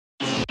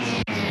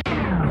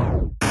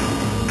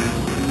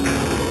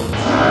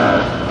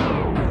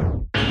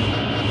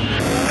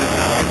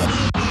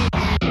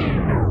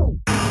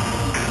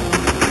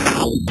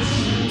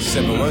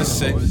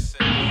sick.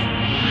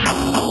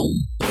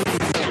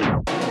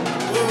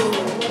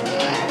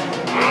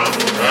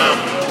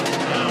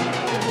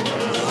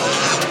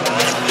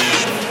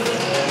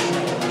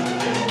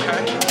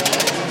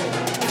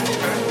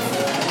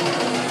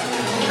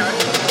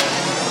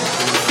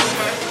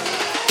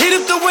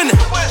 Winner.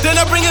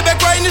 Then I bring it back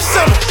right in the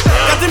summer.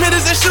 Got them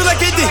hitters that shoot like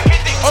they did.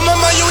 On my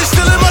mind, you ain't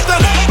still in my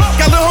thunder.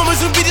 Got little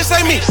homies who be just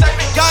like me.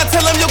 God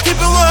tell them, yo, keep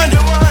it 100.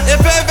 If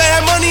I ever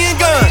had money and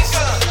guns,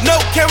 no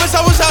cameras,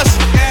 I was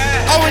hustling.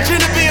 I went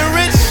into being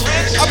rich.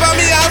 I bought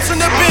me a house in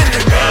the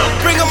Bentley.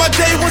 Bring on my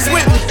day ones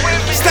with me.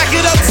 Stack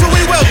it up till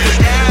we wealthy.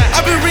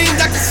 I been reading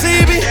Dr.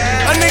 CB.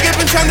 A nigga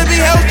been trying to be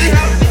healthy.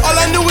 All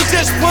I knew was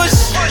just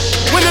push.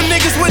 When them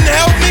niggas wouldn't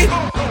help me.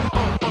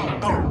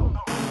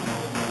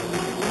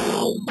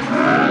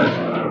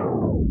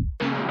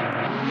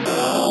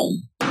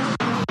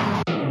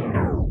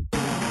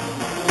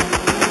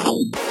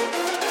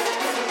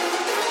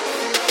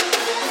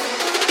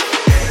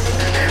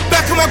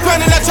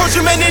 And I told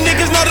you, man, these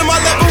niggas not on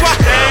my level.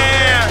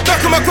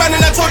 Back on my grind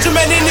and I told you,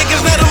 man, these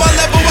niggas not on my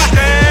level.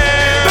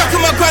 Back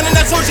on my grind and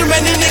I told you,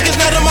 man, these niggas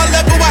not on my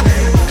level.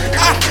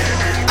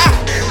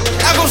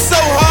 I go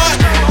so hard.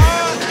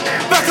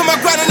 Back on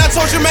my grind and I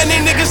told you, man,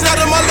 these niggas not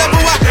on my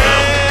level.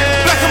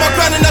 Back on my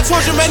grind and I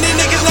told you, man, these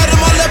niggas not on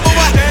my level.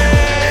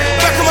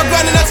 Back on my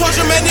grind and I told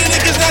you, man, these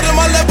niggas not on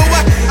my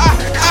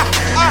level.